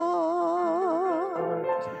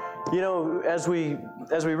You know, as we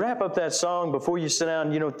wrap up that song, before you sit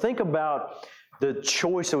down, think about the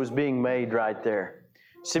choice that was being made right there.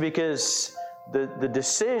 See, because the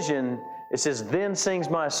decision, it says, "Then sings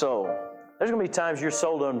my soul." There's going to be times your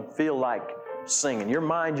soul doesn't feel like singing. Your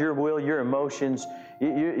mind, your will, your emotions,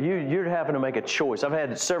 you're having to make a choice. I've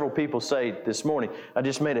had several people say this morning, "I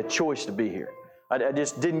just made a choice to be here. I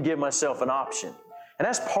just didn't give myself an option." And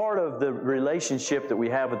that's part of the relationship that we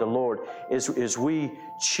have with the Lord is we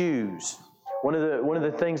choose. One of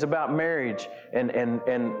the things about marriage and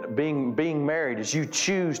being married is you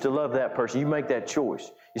choose to love that person. You make that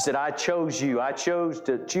choice. You said, "I chose you. I chose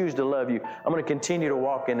to love you. I'm going to continue to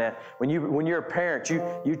walk in that." When you're a parent,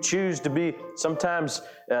 you choose to be. Sometimes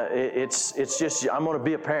it's just, "I'm going to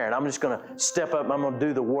be a parent. I'm just going to step up. I'm going to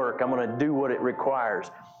do the work. I'm going to do what it requires."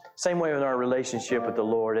 Same way with our relationship with the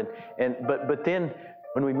Lord. But then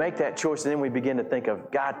when we make that choice, then we begin to think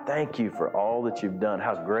of, "God, thank you for all that you've done.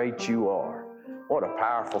 How great you are." What a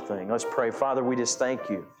powerful thing. Let's pray. Father, we just thank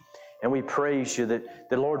you. And we praise you that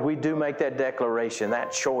Lord, we do make that declaration,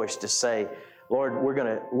 that choice to say, "Lord, we're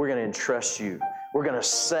gonna entrust you. We're gonna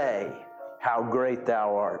say how great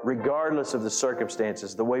thou art, regardless of the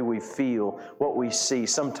circumstances, the way we feel, what we see."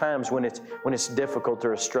 Sometimes when it's difficult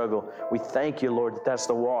or a struggle, we thank you, Lord, that that's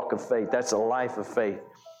the walk of faith. That's the life of faith.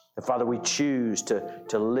 And Father, we choose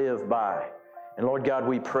to live by. And Lord God,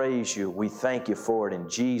 we praise you. We thank you for it in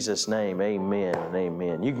Jesus' name. Amen and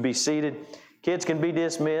amen. You can be seated. Kids can be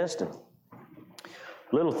dismissed. A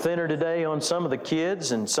little thinner today on some of the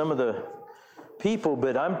kids and some of the people,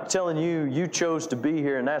 but I'm telling you, you chose to be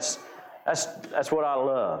here, and that's what I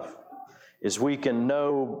love, is we can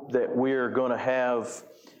know that we're going to have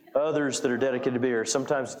others that are dedicated to be here.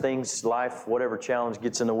 Sometimes things, life, whatever challenge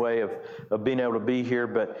gets in the way of being able to be here,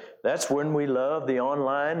 but that's when we love the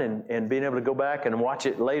online and being able to go back and watch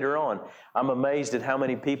it later on. I'm amazed at how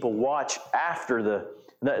many people watch after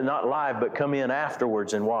not live, but come in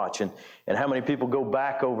afterwards and watch, and how many people go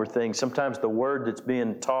back over things. Sometimes the word that's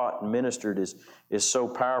being taught and ministered is so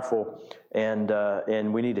powerful,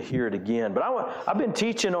 and we need to hear it again. But I've been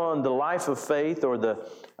teaching on the life of faith, or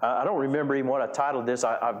I don't remember even what I titled this.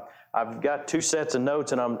 I've got 2 sets of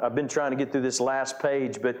notes, and I've been trying to get through this last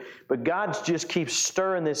page, but God just keeps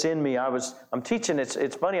stirring this in me. I'm teaching.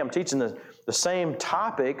 It's funny. I'm teaching the same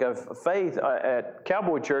topic of faith at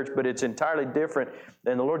Cowboy Church, but it's entirely different.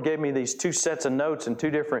 And the Lord gave me these 2 sets of notes and 2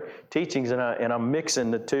 different teachings, and I'm mixing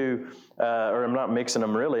the two, or I'm not mixing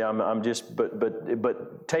them really. I'm just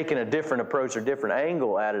but taking a different approach or different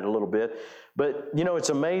angle at it a little bit. But it's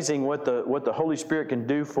amazing what the Holy Spirit can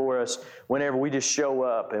do for us whenever we just show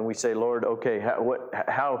up and we say, "Lord, okay,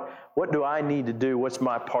 what do I need to do? What's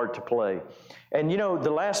my part to play?" And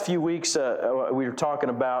the last few weeks we were talking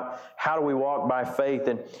about how do we walk by faith,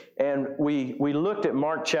 and we looked at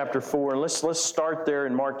Mark chapter 4, and let's start there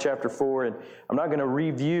in Mark chapter 4. And I'm not going to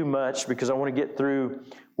review much because I want to get through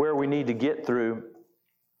where we need to get through.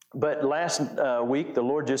 But last week the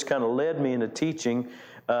Lord just kind of led me into teaching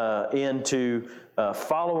into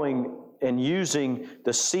following and using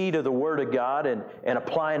the seed of the Word of God and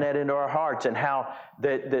applying that into our hearts, and how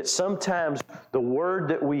that sometimes the Word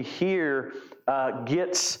that we hear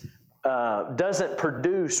doesn't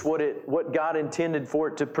produce what God intended for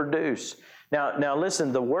it to produce. Now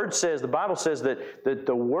listen, the Bible says that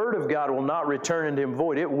the Word of God will not return unto Him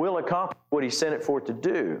void. It will accomplish what He sent it for to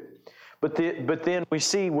do. But then we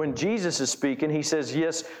see when Jesus is speaking, He says,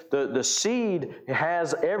 yes, the seed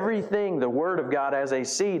has everything, the Word of God as a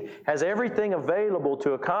seed has everything available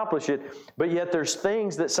to accomplish it, but yet there's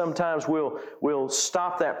things that sometimes will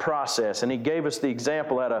stop that process. And He gave us the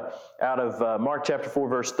example out of Mark chapter 4,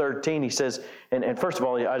 verse 13. He says, and first of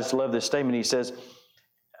all, I just love this statement. He says,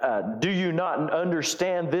 "Do you not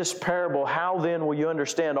understand this parable? How then will you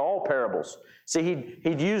understand all parables?" See,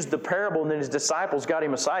 he'd used the parable, and then His disciples got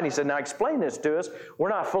Him aside, and He said, "Now explain this to us. We're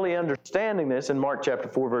not fully understanding this," in Mark chapter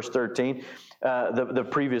 4, verse 13, the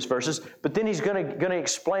previous verses. But then He's going to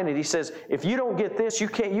explain it. He says, if you don't get this, you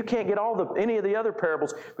can't get any of the other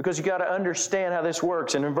parables, because you got to understand how this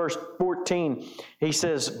works. And in verse 14, He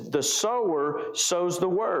says, "The sower sows the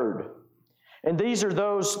word. And these are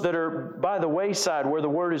those that are by the wayside where the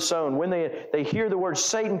word is sown. When they hear the word,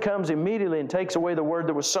 Satan comes immediately and takes away the word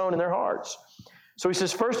that was sown in their hearts." So He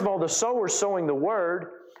says, first of all, the sower sowing the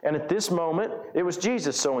word. And at this moment, it was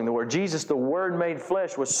Jesus sowing the word. Jesus, the Word made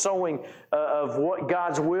flesh, was sowing of what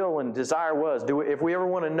God's will and desire was. If we ever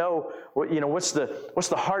want to know, what's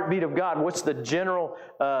the heartbeat of God? What's the general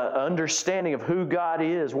understanding of who God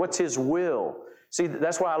is? What's His will? See,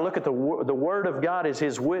 that's why I look at the Word of God as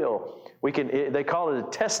His will. They call it a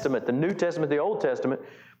testament, the New Testament, the Old Testament.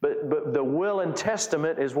 But the will and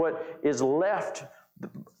testament is what is left.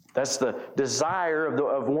 That's the desire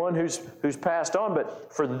of one who's passed on.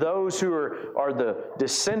 But for those who are the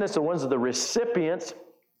descendants, the ones of the recipients,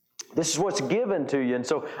 this is what's given to you. And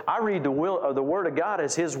so I read the Word of God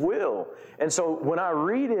as His will. And so when I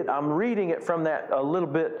read it, I'm reading it from that a little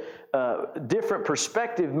bit different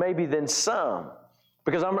perspective maybe than some.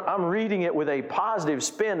 Because I'm reading it with a positive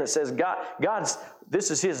spin that says God's, this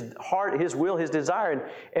is His heart, His will, His desire.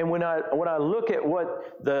 And when I look at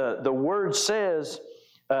what the Word says,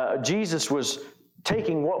 Jesus was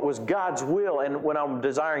taking what was God's will, and when I'm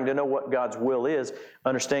desiring to know what God's will is,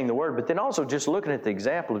 understanding the Word, but then also just looking at the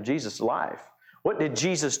example of Jesus' life. What did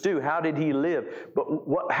Jesus do? How did He live?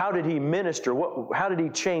 But how did He minister? How did He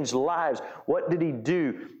change lives? What did He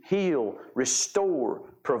do? Heal, restore,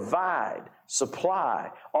 provide,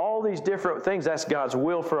 supply. All these different things, that's God's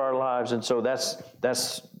will for our lives, and so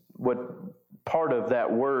that's what part of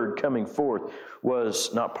that Word coming forth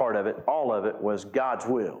was, not part of it, all of it was God's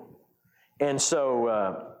will. And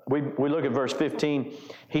so we look at verse 15.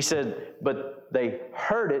 He said, but they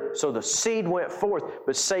heard it, so the seed went forth,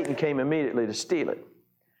 but Satan came immediately to steal it.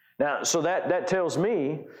 Now, so that tells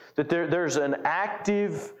me that there's an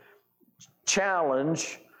active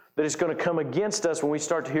challenge that is going to come against us when we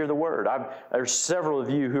start to hear the Word. There's several of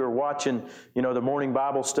you who are watching, the morning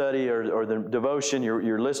Bible study or the devotion.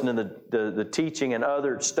 You're listening to the teaching and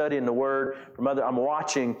others studying the Word from other. I'm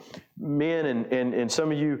watching men and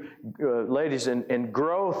some of you ladies and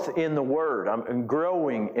growth in the Word. I'm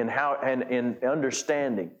growing in how and in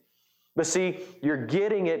understanding. But see, you're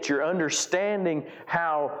getting it, you're understanding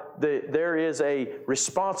how there is a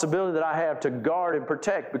responsibility that I have to guard and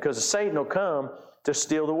protect, because Satan will come to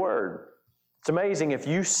steal the Word. It's amazing, if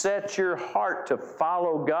you set your heart to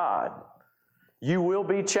follow God, you will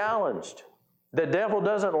be challenged. The devil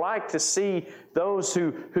doesn't like to see those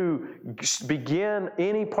who begin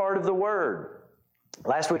any part of the Word.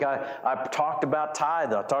 Last week I talked about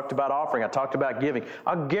tithe, I talked about offering, I talked about giving.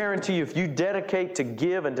 I'll guarantee you, if you dedicate to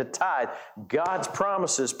give and to tithe, God's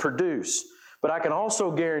promises produce. But I can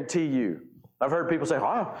also guarantee you, I've heard people say,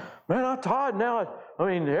 oh, man, I tithe now.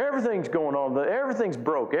 Everything's going on. Everything's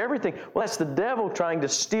broke. Everything. Well, that's the devil trying to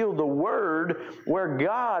steal the Word where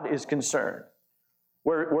God is concerned,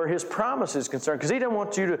 where His promise is concerned, because He doesn't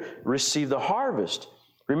want you to receive the harvest.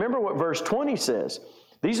 Remember what verse 20 says.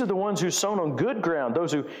 These are the ones who sown on good ground,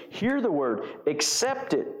 those who hear the Word,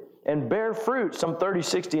 accept it, and bear fruit, some 30,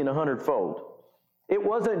 60, and 100-fold. It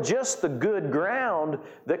wasn't just the good ground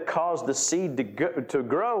that caused the seed to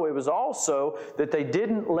grow. It was also that they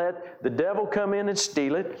didn't let the devil come in and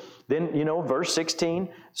steal it. Then, verse 16,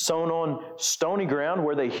 sown on stony ground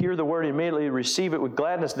where they hear the Word and immediately receive it with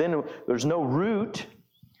gladness. Then there's no root.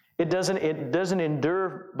 It doesn't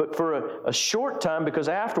endure but for a short time, because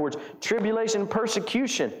afterwards tribulation and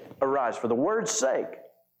persecution arise for the Word's sake.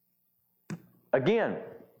 Again,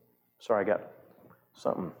 sorry, I got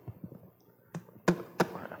something.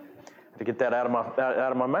 To get that out of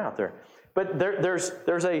my mouth there. But there's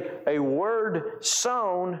a word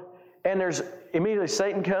sown, and there's immediately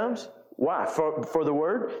Satan comes. Why? For the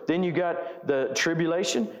Word. Then you got the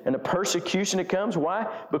tribulation and the persecution that comes. Why?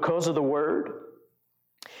 Because of the Word.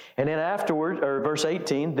 And then afterward, or verse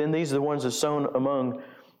 18, then these are the ones that sown among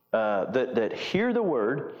that hear the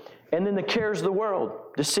Word, and then the cares of the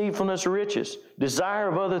world, deceitfulness of riches, desire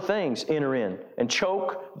of other things enter in and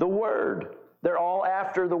choke the Word. They're all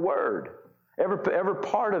after the Word. Every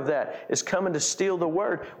part of that is coming to steal the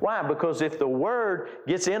Word. Why? Because if the Word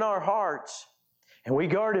gets in our hearts and we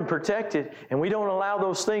guard and protect it and we don't allow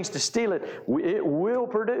those things to steal it, it will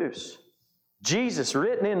produce. Jesus,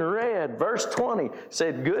 written in red, verse 20,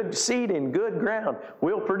 said good seed in good ground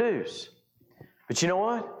will produce. But you know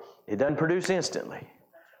what? It doesn't produce instantly.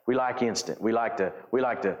 We like instant. We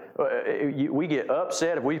get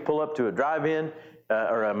upset if we pull up to a drive-in,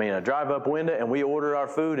 a drive-up window, and we order our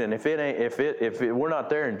food, and if we're not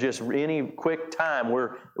there in just any quick time,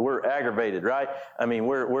 we're aggravated, right?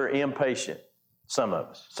 We're impatient. Some of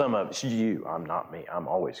us. You. I'm not me. I'm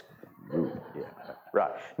always. Yeah,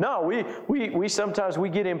 right. No, we sometimes we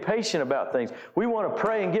get impatient about things. We want to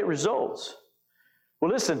pray and get results. Well,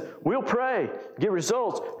 listen, we'll pray, get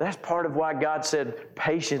results. That's part of why God said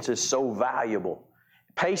patience is so valuable.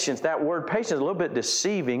 Patience, that word patience is a little bit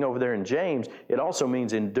deceiving over there in James. It also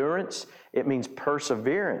means endurance. It means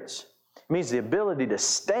perseverance. It means the ability to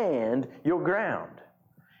stand your ground.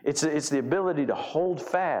 It's the ability to hold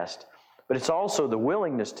fast. But it's also the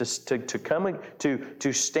willingness to stand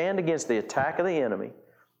against the attack of the enemy,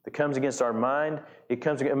 that comes against our mind. It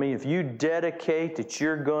comes, if you dedicate that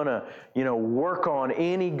you're going to, work on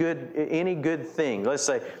any good thing, let's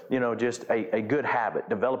say, just a good habit,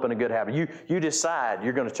 developing a good habit. You decide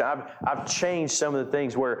you're going to, I've changed some of the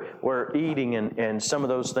things where eating and some of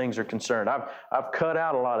those things are concerned. I've cut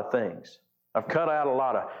out a lot of things. I've cut out a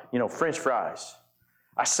lot of, French fries.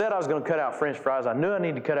 I said I was going to cut out French fries. I knew I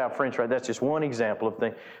needed to cut out French fries. That's just one example of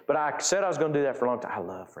thing. But I said I was going to do that for a long time. I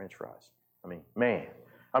love French fries.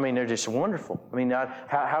 They're just wonderful.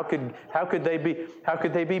 How could they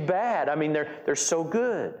be bad? They're so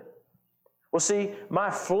good. Well, see, my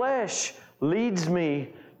flesh leads me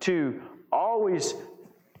to always,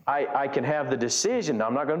 I can have the decision, no,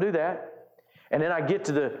 I'm not going to do that. And then I get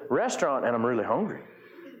to the restaurant and I'm really hungry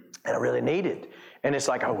and I really need it. And it's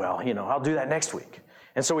like, oh, well, I'll do that next week.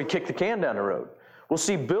 And so we kick the can down the road. Well,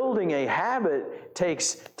 see, building a habit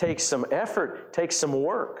takes some effort, takes some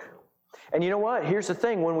work. And you know what? Here's the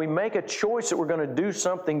thing. When we make a choice that we're going to do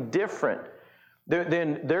something different,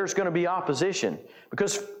 then there's going to be opposition.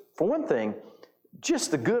 Because for one thing,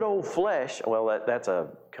 just the good old flesh, well, that's a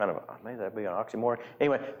kind of, maybe that'd be an oxymoron.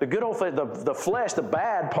 Anyway, the good old flesh, the flesh, the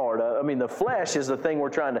bad part of, the flesh is the thing we're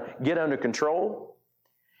trying to get under control.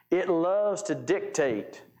 It loves to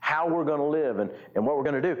dictate how we're going to live and what we're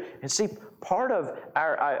going to do. And see, part of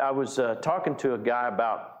I was talking to a guy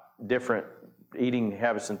about different eating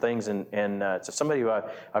habits and things, and it's somebody who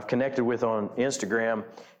I've connected with on Instagram.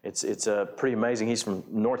 It's pretty amazing. He's from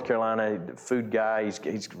North Carolina, food guy.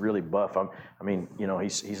 He's really buff.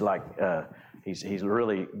 He's like he's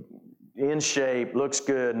really in shape, looks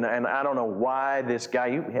good, and I don't know why this guy,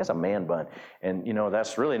 he has a man bun, and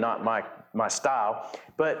that's really not my style,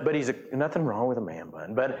 but he's nothing wrong with a man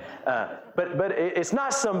bun, but it's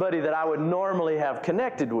not somebody that I would normally have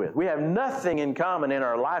connected with. We have nothing in common in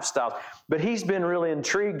our lifestyles, but he's been really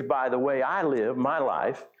intrigued by the way I live my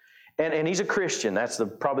life, and he's a Christian. That's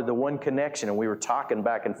probably the one connection, and we were talking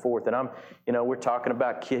back and forth, and we're talking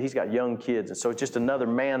about kids. He's got young kids, and so it's just another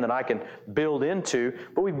man that I can build into,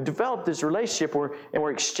 but we've developed this relationship and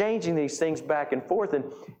we're exchanging these things back and forth,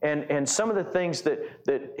 and some of the things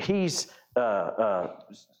that he's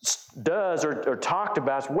does or talked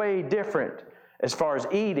about is way different as far as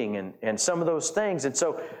eating and some of those things. And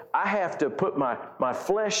so I have to put my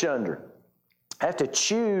flesh under. I have to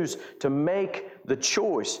choose to make the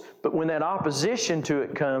choice. But when that opposition to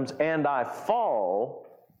it comes and I fall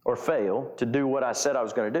or fail to do what I said I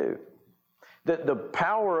was going to do, the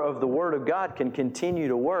power of the Word of God can continue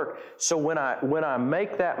to work. So when I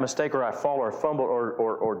make that mistake or I fall or fumble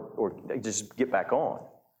or just get back on,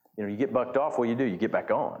 you get bucked off, what do? You get back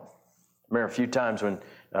on. I remember a few times when,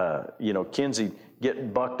 Kinsey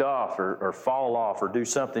get bucked off or fall off or do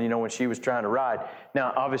something, when she was trying to ride.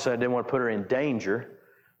 Now, obviously, I didn't want to put her in danger,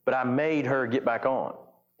 but I made her get back on.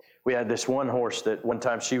 We had this one horse that one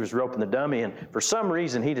time she was roping the dummy, and for some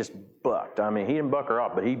reason, he just bucked. He didn't buck her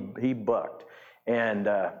off, but he bucked. And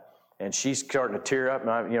she's starting to tear up,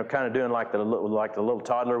 and kind of doing like the little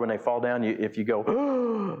toddler when they fall down. If you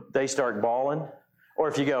go, they start bawling. Or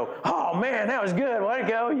if you go, oh man, that was good, way to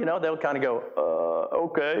go, they'll kind of go,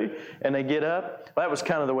 okay, and they get up. Well, that was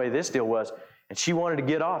kind of the way this deal was. And she wanted to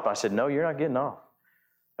get off. I said, no, you're not getting off.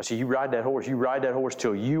 I said, you ride that horse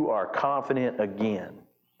till you are confident again.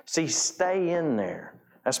 See, stay in there.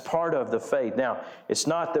 That's part of the faith. Now, it's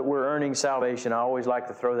not that we're earning salvation. I always like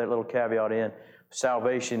to throw that little caveat in.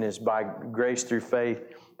 Salvation is by grace through faith.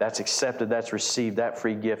 That's accepted, that's received, that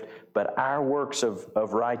free gift. But our works of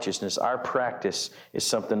righteousness, our practice is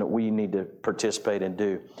something that we need to participate and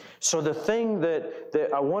do. So the thing that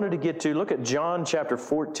I wanted to get to, look at John chapter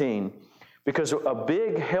 14, because a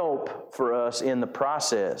big help for us in the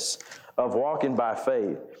process of walking by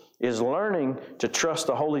faith is learning to trust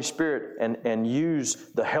the Holy Spirit and use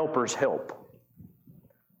the helper's help.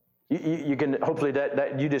 You can, hopefully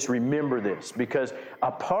that you just remember this, because a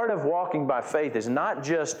part of walking by faith is not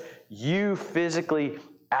just you physically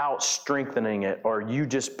out strengthening it, or you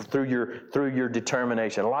just through your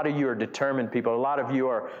determination. A lot of you are determined people. A lot of you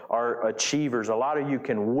are achievers. A lot of you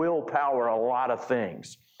can willpower a lot of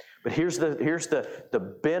things. But here's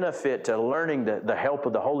the benefit to learning the help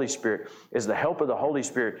of the Holy Spirit is the help of the Holy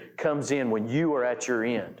Spirit comes in when you are at your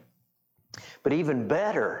end. But even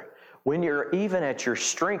better, when you're even at your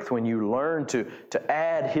strength, when you learn to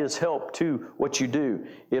add His help to what you do,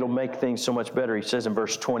 it'll make things so much better. He says in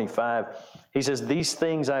verse 25, he says, these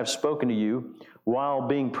things I have spoken to you while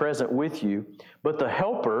being present with you, but the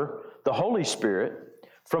Helper, the Holy Spirit,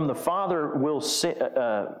 from the Father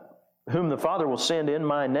whom the Father will send in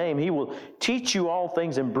my name, He will teach you all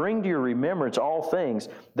things and bring to your remembrance all things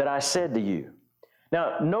that I said to you.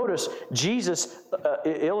 Now, notice Jesus,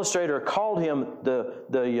 illustrator, called him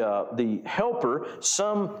the helper.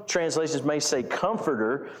 Some translations may say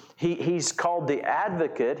comforter. He's called the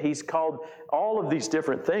advocate. He's called all of these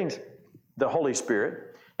different things, the Holy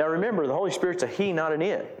Spirit. Now, remember, the Holy Spirit's a he, not an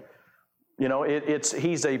it. You know,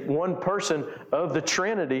 he's a one person of the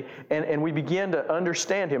Trinity, and we begin to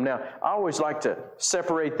understand him. Now, I always like to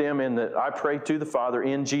separate them in that I pray to the Father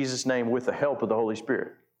in Jesus' name with the help of the Holy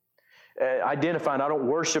Spirit. Identifying, I don't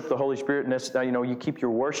worship the Holy Spirit necessarily. You know, you keep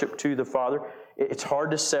your worship to the Father. It's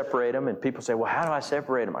hard to separate them, and people say, well, how do I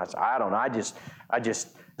separate them? I say, I don't know. I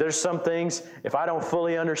just, there's some things, if I don't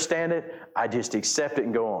fully understand it, I just accept it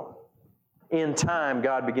and go on. In time,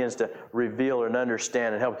 God begins to reveal and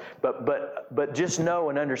understand and help. But just know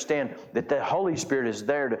and understand that the Holy Spirit is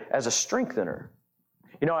there as a strengthener.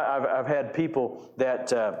 You know, I've had people that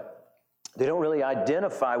they don't really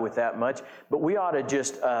identify with that much, but we ought to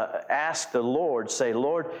just ask the Lord, say,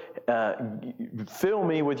 Lord, fill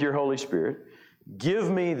me with your Holy Spirit. Give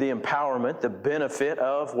me the empowerment, the benefit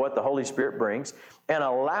of what the Holy Spirit brings, and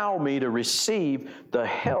allow me to receive the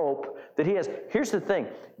help that He has. Here's the thing.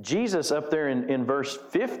 Jesus up there in verse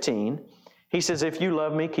 15, He says, if you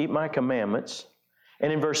love me, keep my commandments.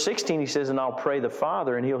 And in verse 16, He says, and I'll pray the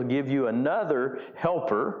Father, and He'll give you another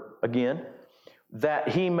helper, again, that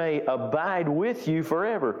He may abide with you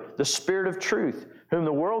forever, the Spirit of truth, whom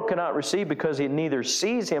the world cannot receive because it neither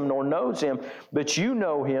sees Him nor knows Him, but you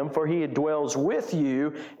know Him, for He dwells with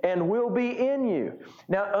you and will be in you.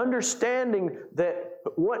 Now, understanding that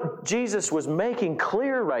what Jesus was making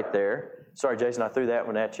clear right there, sorry, Jason, I threw that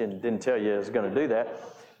one at you and didn't tell you I was going to do that,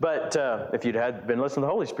 but if you'd had been listening to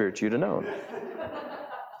the Holy Spirit, you'd have known.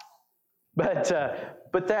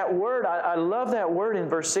 But that word, I love that word in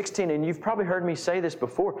verse 16, and you've probably heard me say this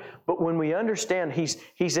before, but when we understand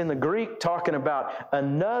he's in the Greek talking about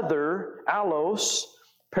another, allos,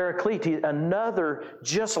 Paraclete, another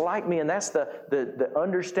just like me, and that's the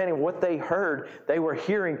understanding of what they heard. They were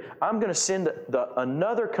hearing, I'm going to send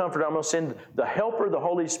another comforter, I'm going to send the helper, the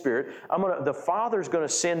Holy Spirit. The Father's going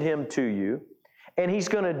to send him to you. And He's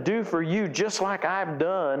going to do for you just like I've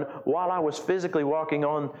done while I was physically walking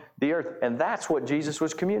on the earth. And that's what Jesus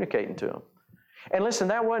was communicating to them. And listen,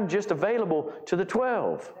 that wasn't just available to the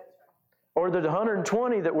 12 or the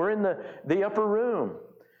 120 that were in the upper room.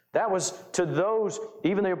 That was to those,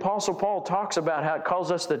 even the Apostle Paul talks about how it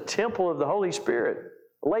calls us the temple of the Holy Spirit.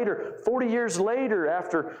 Later, 40 years later,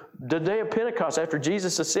 after the day of Pentecost, after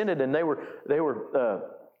Jesus ascended and they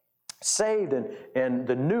were saved and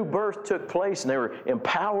the new birth took place and they were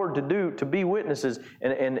empowered to be witnesses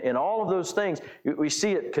and all of those things. We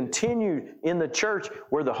see it continued in the church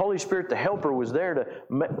where the Holy Spirit, the helper, was there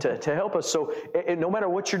to help us. So no matter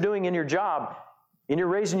what you're doing in your job, in your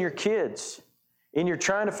raising your kids, in your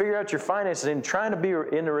trying to figure out your finances, in trying to be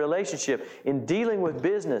in a relationship, in dealing with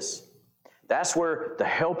business, that's where the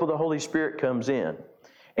help of the Holy Spirit comes in.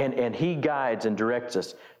 And He guides and directs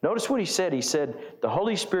us. Notice what He said. He said, the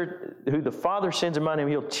Holy Spirit, who the Father sends in my name,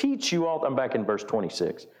 He'll teach you all. I'm back in verse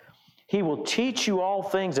 26. He will teach you all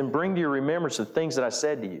things and bring to your remembrance the things that I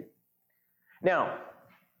said to you. Now,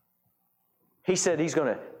 He said He's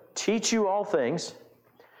going to teach you all things.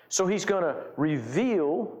 So He's going to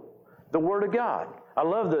reveal the Word of God. I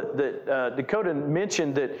love that Dakota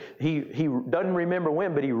mentioned that he doesn't remember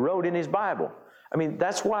when, but he wrote in his Bible. I mean,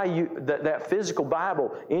 that's why that physical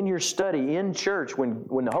Bible in your study, in church,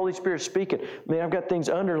 when the Holy Spirit's speaking, I mean, I've got things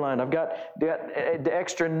underlined. I've got the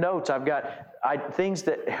extra notes. I've got things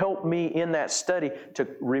that help me in that study to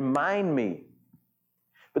remind me.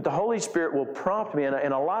 But the Holy Spirit will prompt me,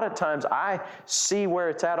 and a lot of times I see where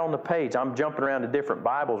it's at on the page. I'm jumping around to different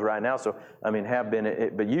Bibles right now, so, I mean,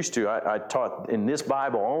 but used to. I taught in this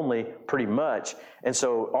Bible only pretty much, and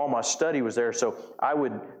so all my study was there, so I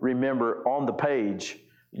would remember on the page,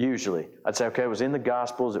 usually. I'd say, okay, it was in the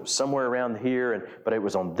Gospels, it was somewhere around here, but it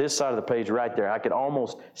was on this side of the page right there. I could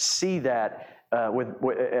almost see that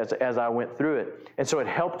as I went through it. And so it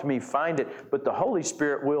helped me find it. But the Holy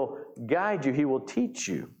Spirit will guide you. He will teach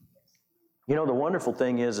you. You know, the wonderful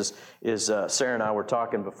thing is Sarah and I were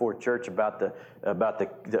talking before church about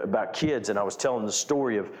kids, and I was telling the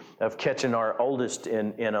story of catching our oldest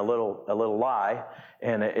in a little lie,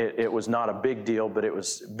 and it was not a big deal, but it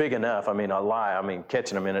was big enough. I mean, a lie. I mean,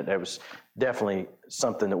 catching them in it was definitely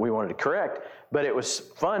something that we wanted to correct. But it was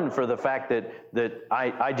fun for the fact that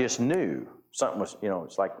I just knew. Something was,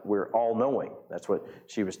 it's like we're all knowing. That's what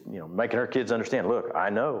she was, making her kids understand. Look, I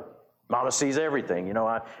know. Mama sees everything. It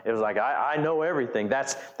was like, I know everything.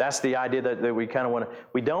 That's the idea that we kind of want to,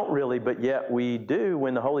 we don't really, but yet we do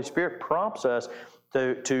when the Holy Spirit prompts us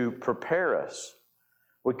to prepare us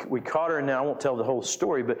We caught her in, I won't tell the whole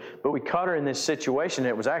story, but we caught her in this situation.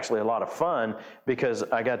 It was actually a lot of fun because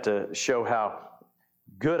I got to show how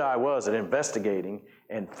good I was at investigating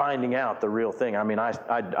and finding out the real thing. I mean,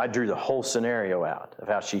 I drew the whole scenario out of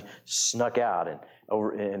how she snuck out and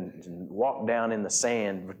walked down in the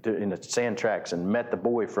sand tracks and met the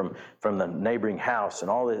boy from the neighboring house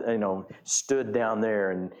and all this, stood down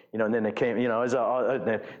there and then they came, it was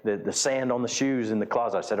the sand on the shoes in the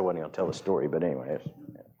closet. I said I wasn't going to tell the story, but anyway, that's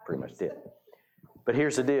pretty much it. But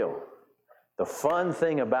here's the deal. The fun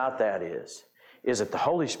thing about that is that the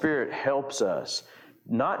Holy Spirit helps us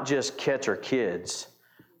not just catch our kids,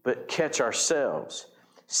 but catch ourselves,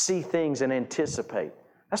 see things and anticipate.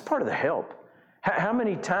 That's part of the help. How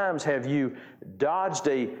many times have you dodged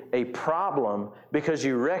a problem because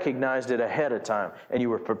you recognized it ahead of time and you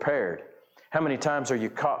were prepared? How many times are you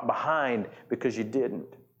caught behind because you didn't?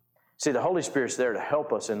 See, the Holy Spirit's there to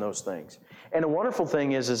help us in those things. And the wonderful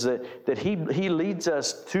thing is that He leads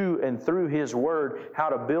us to and through His Word how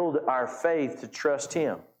to build our faith to trust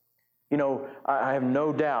Him. I have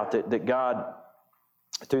no doubt that God,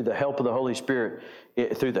 through the help of the Holy Spirit,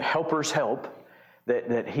 through the helper's help,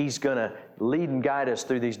 that He's going to lead and guide us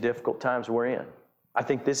through these difficult times we're in. I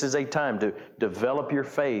think this is a time to develop your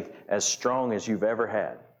faith as strong as you've ever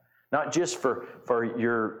had. Not just for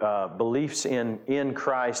your beliefs in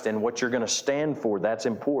Christ and what you're going to stand for, that's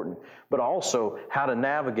important, but also how to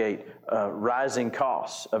navigate rising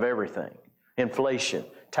costs of everything. Inflation,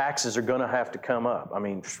 taxes are going to have to come up. I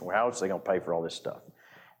mean, how else are they going to pay for all this stuff?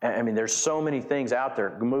 I mean, there's so many things out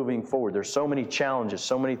there moving forward. There's so many challenges,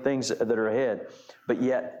 so many things that are ahead. But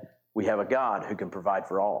yet, we have a God who can provide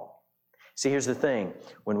for all. See, here's the thing.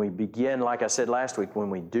 When we begin, like I said last week, when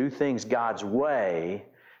we do things God's way,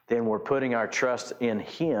 then we're putting our trust in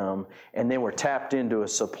Him, and then we're tapped into a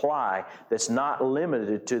supply that's not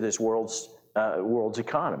limited to this world's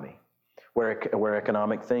economy, where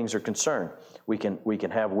economic things are concerned. We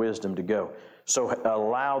can have wisdom to go. So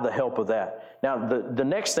allow the help of that. Now, the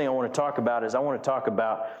next thing I want to talk about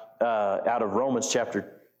out of Romans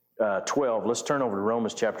chapter 12. Let's turn over to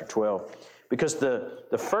Romans chapter 12. Because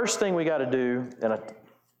the first thing we got to do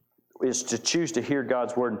is to choose to hear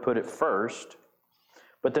God's Word and put it first.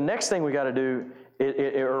 But the next thing we got to do,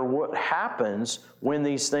 or what happens when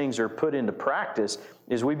these things are put into practice,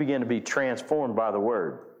 is we begin to be transformed by the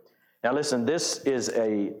Word. Now listen, this is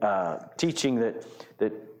a teaching that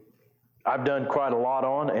I've done quite a lot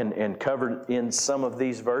on and covered in some of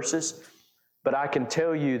these verses. But I can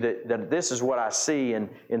tell you that this is what I see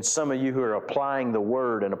in some of you who are applying the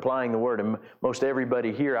Word. And most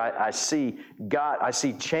everybody here, I see God, I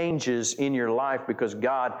see changes in your life because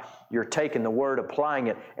God, you're taking the Word, applying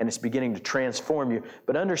it, and it's beginning to transform you.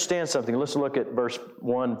 But understand something. Let's look at verse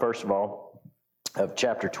 1, first of all, of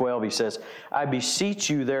chapter 12. He says, I beseech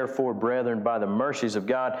you, therefore, brethren, by the mercies of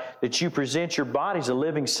God, that you present your bodies a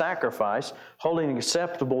living sacrifice, holy and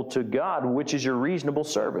acceptable to God, which is your reasonable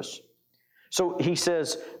service. So he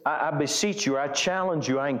says, I beseech you, I challenge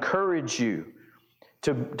you, I encourage you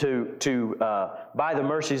to by the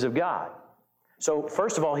mercies of God. So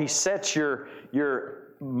first of all, he sets your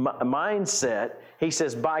mindset. He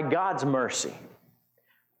says, by God's mercy.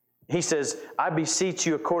 He says, I beseech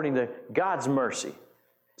you according to God's mercy.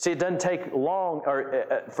 See, it doesn't take long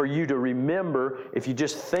for you to remember if you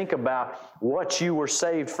just think about what you were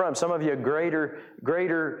saved from. Some of you, a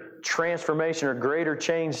greater transformation or greater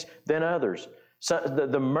change than others. So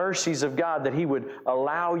the mercies of God, that He would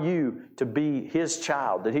allow you to be His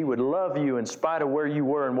child, that He would love you in spite of where you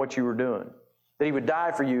were and what you were doing, that He would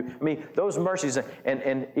die for you. I mean, those mercies,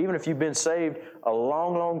 and even if you've been saved a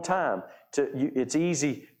long, long time, it's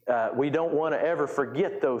easy. We don't want to ever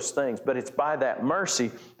forget those things, but it's by that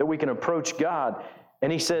mercy that we can approach God.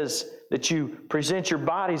 And He says that you present your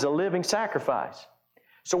bodies a living sacrifice.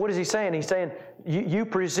 So what is He saying? He's saying you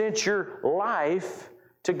present your life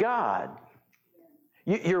to God.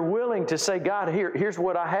 You're willing to say, God, here's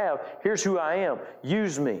what I have. Here's who I am.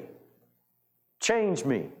 Use me. Change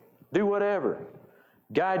me. Do whatever.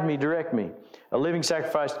 Guide me, direct me. A living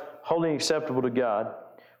sacrifice, holy and acceptable to God,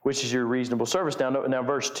 which is your reasonable service. Now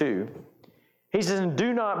verse 2. He says, and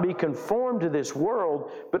do not be conformed to this world,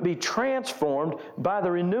 but be transformed by the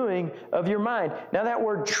renewing of your mind. Now that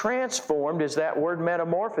word transformed is that word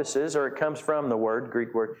metamorphosis, or it comes from the word,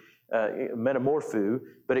 Greek word, metamorpho,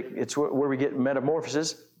 but it's where we get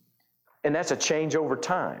metamorphosis, and that's a change over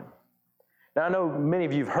time. Now I know many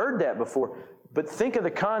of you have heard that before, but think of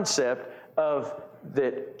the concept of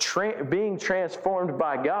that being transformed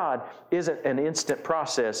by God isn't an instant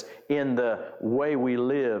process in the way we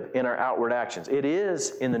live, in our outward actions. It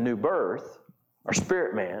is in the new birth, our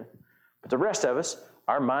spirit man, but the rest of us,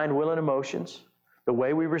 our mind, will, and emotions, the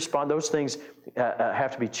way we respond, those things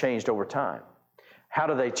have to be changed over time. How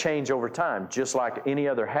do they change over time? Just like any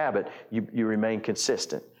other habit, you remain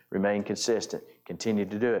consistent. Remain consistent. Continue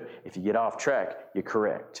to do it. If you get off track, you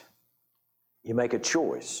correct. You make a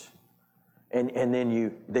choice. And then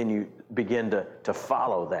you begin to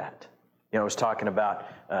follow that. You know, I was talking about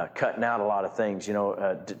cutting out a lot of things,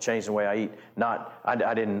 changing the way I eat.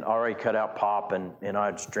 I didn't already cut out pop and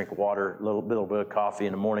I just drink water, a little bit of coffee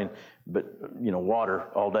in the morning, but, water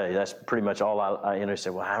all day. That's pretty much all I say,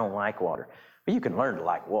 well, I don't like water. But you can learn to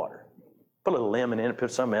like water. Put a little lemon in it,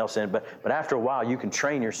 put something else in it. But after a while, you can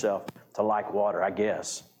train yourself to like water, I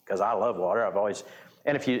guess, because I love water.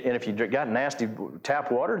 And if you got nasty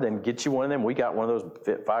tap water, then get you one of them. We got one of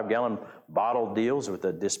those 5-gallon bottle deals with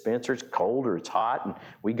the dispenser. It's cold or it's hot, and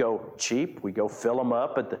we go cheap. We go fill them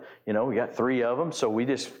up we got 3 of them, so we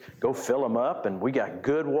just go fill them up, and we got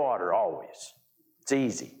good water always. It's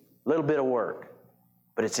easy. A little bit of work,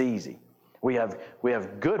 but it's easy. We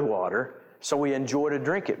have good water, so we enjoy to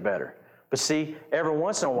drink it better. But see, every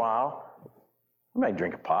once in a while, we may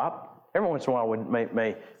drink a pop. Every once in a while, we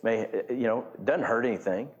may doesn't hurt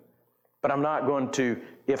anything. But I'm not going to,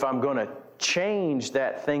 if I'm going to change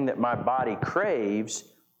that thing that my body craves,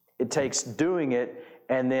 it takes doing it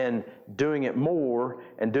and then doing it more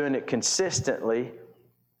and doing it consistently.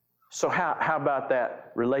 So how about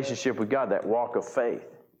that relationship with God, that walk of faith?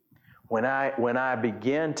 When I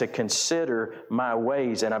begin to consider my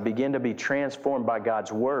ways and I begin to be transformed by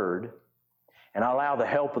God's Word, and I allow the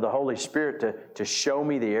help of the Holy Spirit to show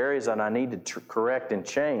me the areas that I need to correct and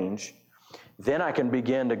change, then I can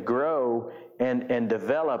begin to grow and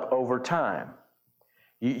develop over time.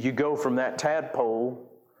 You go from that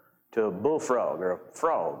tadpole to a bullfrog or a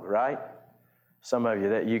frog, right? Some of you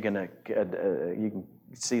that you can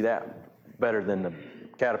see that better than the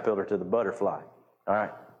caterpillar to the butterfly. All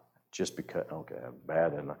right, just because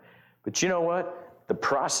bad enough. But you know what? The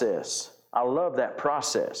process. I love that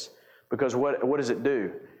process. Because what does it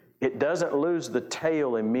do? It doesn't lose the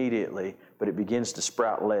tail immediately, but it begins to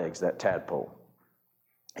sprout legs, that tadpole.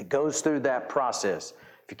 It goes through that process.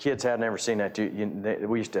 If your kids had never seen that,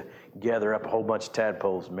 we used to gather up a whole bunch of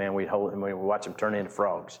tadpoles. Man, we'd hold them and we'd watch them turn into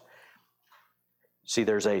frogs. See,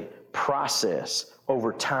 there's a process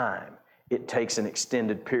over time. It takes an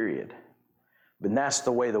extended period. But that's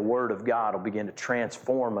the way the Word of God will begin to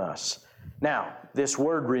transform us. Now, this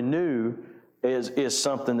word renew is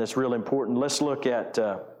something that's real important. Let's look at,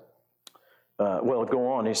 go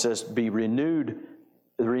on. He says, be renewed,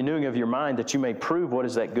 the renewing of your mind that you may prove what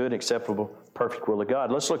is that good, acceptable, perfect will of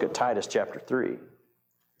God. Let's look at Titus chapter 3. And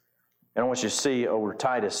I want you to see over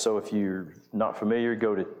Titus, so if you're not familiar,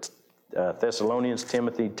 go to Thessalonians,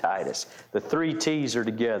 Timothy, Titus. The 3 T's are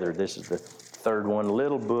together. This is the third one.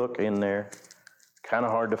 Little book in there. Kind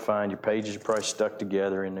of hard to find. Your pages are probably stuck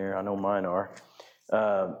together in there. I know mine are.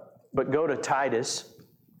 But go to Titus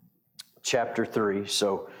chapter 3,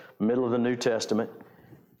 so middle of the New Testament.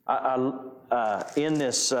 In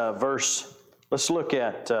this verse, let's look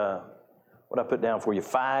at what I put down for you,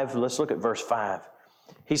 5. Let's look at verse 5.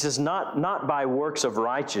 He says, not by works of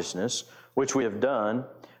righteousness, which we have done,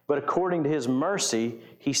 but according to His mercy,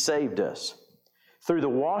 He saved us, through the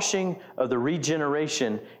washing of the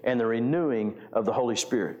regeneration and the renewing of the Holy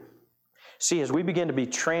Spirit. See, as we begin to be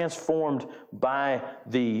transformed by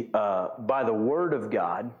the Word of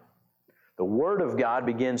God, the Word of God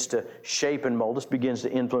begins to shape and mold us, begins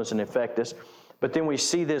to influence and affect us. But then we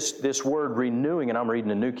see this word renewing, and I'm reading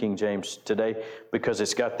the New King James today because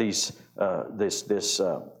it's got this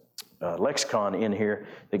lexicon in here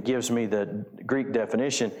that gives me the Greek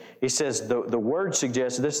definition. It says the word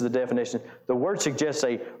suggests, this is the definition, the word suggests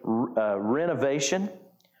a renovation,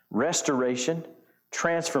 restoration,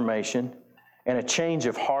 transformation, and a change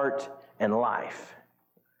of heart and life.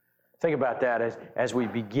 Think about that as we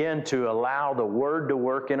begin to allow the Word to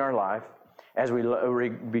work in our life, as we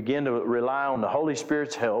begin to rely on the Holy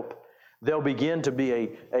Spirit's help, there'll begin to be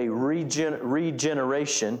a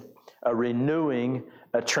regeneration, a renewing,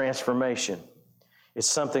 a transformation. It's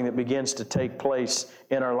something that begins to take place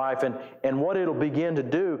in our life. And what it'll begin to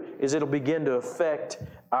do is it'll begin to affect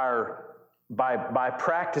by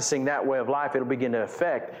practicing that way of life, it'll begin to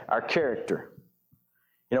affect our character.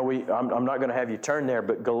 I'm not going to have you turn there,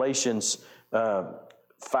 but Galatians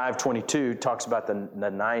 5:22 talks about the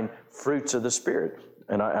 9 fruits of the Spirit.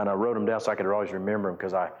 And I wrote them down so I could always remember them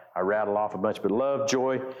because I rattle off a bunch. But love,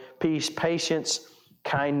 joy, peace, patience,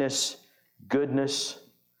 kindness, goodness,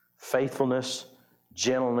 faithfulness,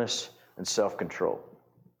 gentleness, and self-control.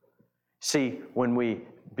 See, when we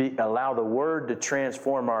allow the Word to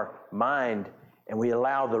transform our mind and we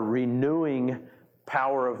allow the renewing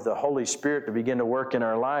power of the Holy Spirit to begin to work in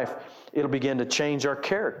our life, it'll begin to change our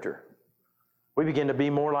character. We begin to be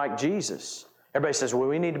more like Jesus. Everybody says, well,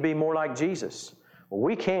 we need to be more like Jesus. Well,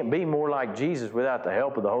 we can't be more like Jesus without the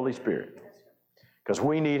help of the Holy Spirit, because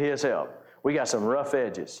we need His help. We got some rough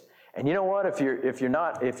edges. And you know what? If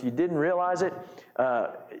you didn't realize it,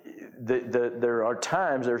 there are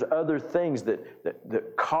times, there's other things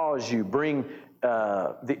that cause you, bring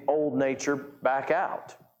the old nature back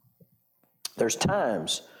out. There's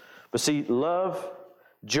times. But see, love,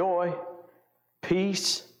 joy,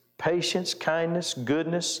 peace, patience, kindness,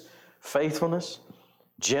 goodness, faithfulness,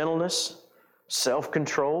 gentleness,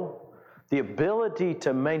 self-control, the ability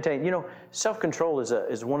to maintain. You know, self-control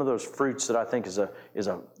is one of those fruits that I think is a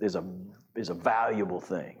valuable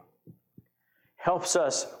thing. Helps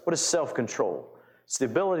us. What is self-control? It's the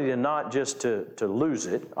ability to not just to lose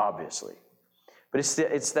it, obviously, but it's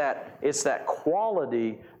that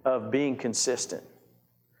quality of being consistent.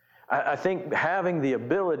 I think having the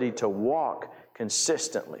ability to walk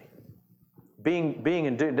consistently, being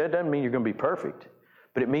and doing, that doesn't mean you're going to be perfect,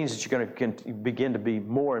 but it means that you're going to begin to be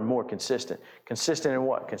more and more consistent. Consistent in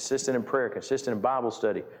what? Consistent in prayer, consistent in Bible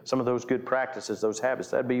study, some of those good practices, those habits.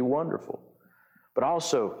 That'd be wonderful. But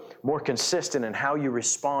also more consistent in how you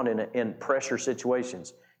respond in pressure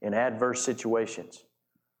situations, in adverse situations.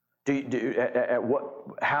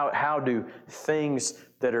 How do things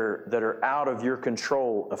that are out of your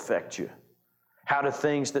control affect you? How do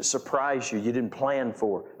things that surprise you didn't plan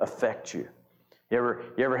for affect you? You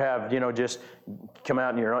ever have, just come out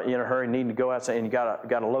and you're in a hurry, needing to go outside, and you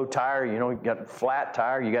got a low tire, you got a flat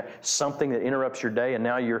tire, you got something that interrupts your day, and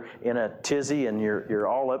now you're in a tizzy and you're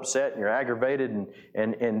all upset and you're aggravated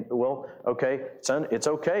and well, okay, it's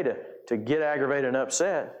okay to get aggravated and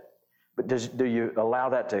upset, but do you allow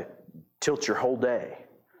that to tilt your whole day,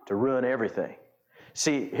 to ruin everything?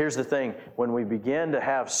 See, here's the thing. When we begin to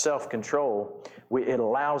have self-control, it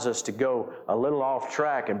allows us to go a little off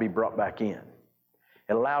track and be brought back in.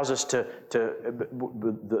 It allows us the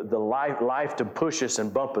life to push us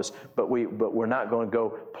and bump us, but we're not going to go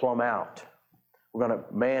plumb out. We're going to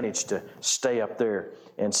manage to stay up there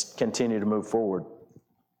and continue to move forward.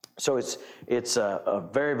 So it's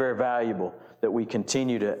very, very valuable that we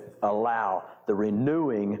continue to allow the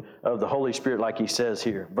renewing of the Holy Spirit, like he says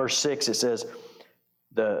here. Verse 6, it says,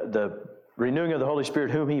 the renewing of the Holy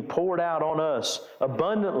Spirit, whom He poured out on us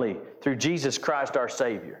abundantly through Jesus Christ our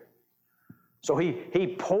Savior. So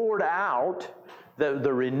He poured out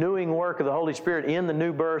the renewing work of the Holy Spirit in the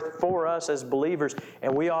new birth for us as believers,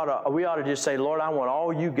 and we ought to just say, Lord, I want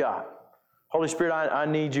all you got. Holy Spirit, I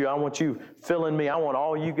need you. I want you filling me. I want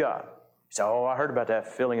all you got. You say, I heard about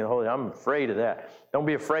that filling of the Holy Spirit. I'm afraid of that. Don't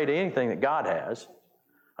be afraid of anything that God has.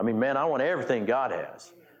 I mean, man, I want everything God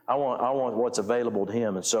has. I want what's available to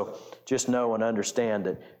Him. And so just know and understand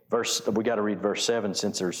that we got to read verse 7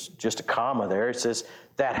 since there's just a comma there. It says,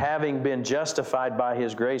 that having been justified by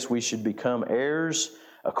His grace, we should become heirs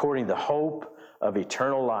according to the hope of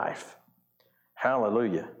eternal life.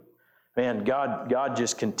 Hallelujah. Man, God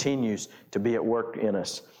just continues to be at work in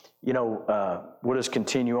us. We'll just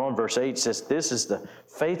continue on. Verse 8 says, this is the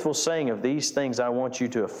faithful saying of these things I want you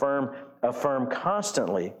to affirm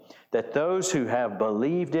constantly, that those who have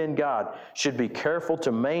believed in God should be careful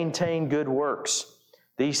to maintain good works.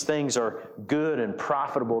 These things are good and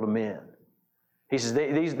profitable to men. He says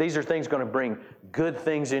these are things going to bring good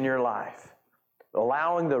things in your life.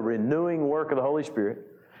 Allowing the renewing work of the Holy Spirit,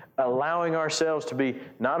 allowing ourselves to be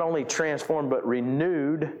not only transformed but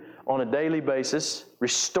renewed on a daily basis,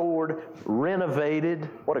 restored, renovated.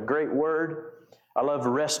 What a great word. I love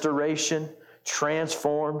restoration,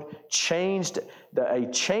 transformed, changed, a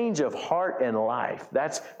change of heart and life.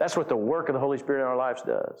 That's what the work of the Holy Spirit in our lives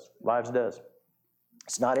does.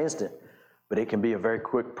 It's not instant, but it can be a very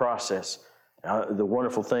quick process. The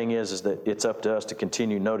wonderful thing is that it's up to us to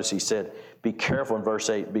continue. Notice he said, be careful in verse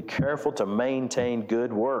 8, be careful to maintain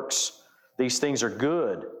good works. These things are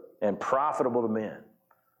good and profitable to men.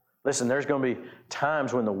 Listen, there's going to be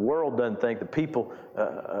times when the world doesn't think, the people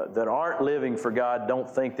that aren't living for God don't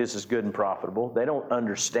think this is good and profitable. They don't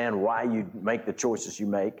understand why you make the choices you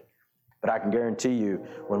make. But I can guarantee you,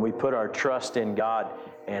 when we put our trust in God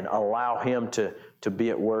and allow Him to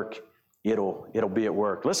be at work, it'll be at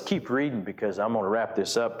work. Let's keep reading because I'm going to wrap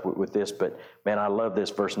this up with this. But man, I love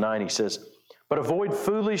this. Verse 9, he says, but avoid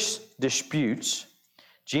foolish disputes,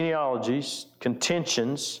 genealogies,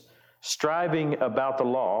 contentions, striving about the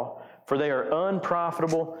law, for they are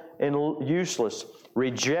unprofitable and useless.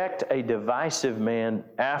 Reject a divisive man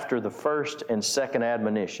after the first and second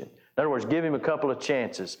admonition. In other words, give him a couple of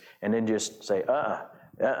chances and then just say, not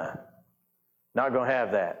going to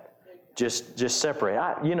have that. just separate.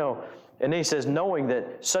 And then he says, knowing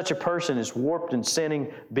that such a person is warped in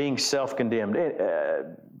sinning, being self-condemned.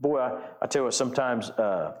 Boy, I tell you what, sometimes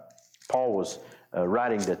Paul was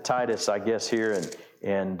writing to Titus, I guess, here,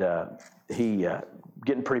 and he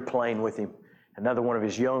getting pretty plain with him. Another one of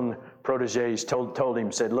his young proteges told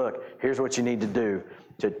him, said, look, here's what you need to do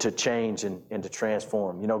to change and to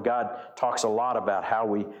transform. God talks a lot about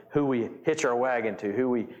who we hitch our wagon to, who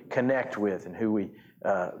we connect with, and who we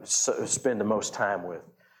spend the most time with.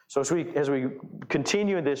 So as we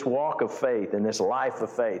continue in this walk of faith and this life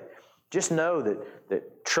of faith, just know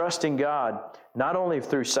that trusting God, not only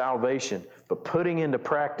through salvation, but putting into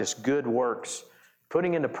practice good works,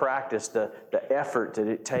 putting into practice the effort that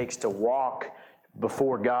it takes to walk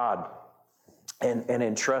before God and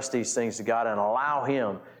entrust these things to God and allow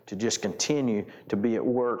Him to just continue to be at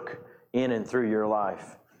work in and through your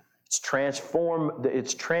life. It's transforming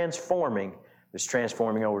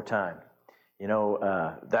over time.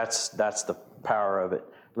 That's the power of it.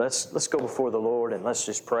 Let's go before the Lord and let's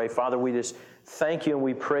just pray. Father, we just thank you and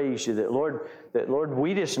we praise you that Lord,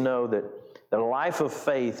 we just know that the life of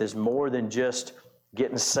faith is more than just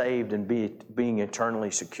getting saved and being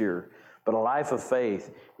eternally secure. But a life of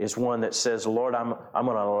faith is one that says, Lord, I'm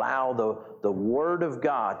going to allow the Word of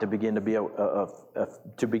God to begin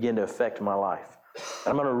to affect my life.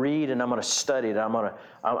 I'm going to read and I'm going to study it. I'm going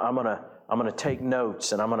to take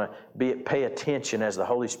notes and I'm going to pay attention as the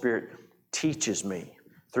Holy Spirit teaches me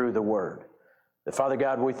through the Word. Father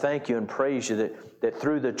God, we thank you and praise you that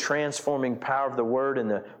through the transforming power of the Word and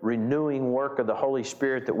the renewing work of the Holy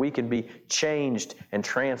Spirit that we can be changed and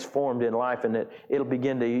transformed in life, and that it'll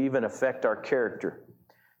begin to even affect our character.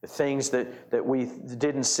 The things that we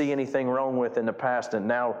didn't see anything wrong with in the past, and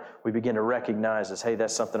now we begin to recognize as, hey,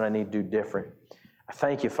 that's something I need to do different. I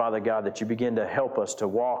thank you, Father God, that you begin to help us to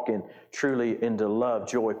walk truly into love,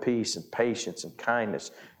 joy, peace, and patience, and kindness,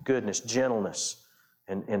 goodness, gentleness.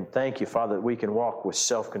 And thank you, Father, that we can walk with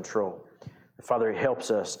self-control. Father, it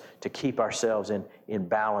helps us to keep ourselves in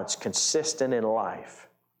balance, consistent in life.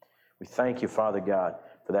 We thank you, Father God,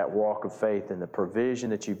 for that walk of faith and the provision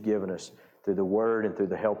that you've given us through the Word and through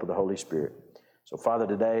the help of the Holy Spirit. So, Father,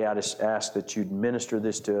 today I just ask that you'd minister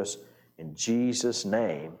this to us in Jesus'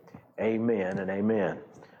 name. Amen and amen.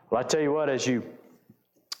 Well, I tell you what, as you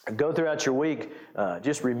go throughout your week,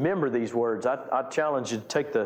 just remember these words. I challenge you to take the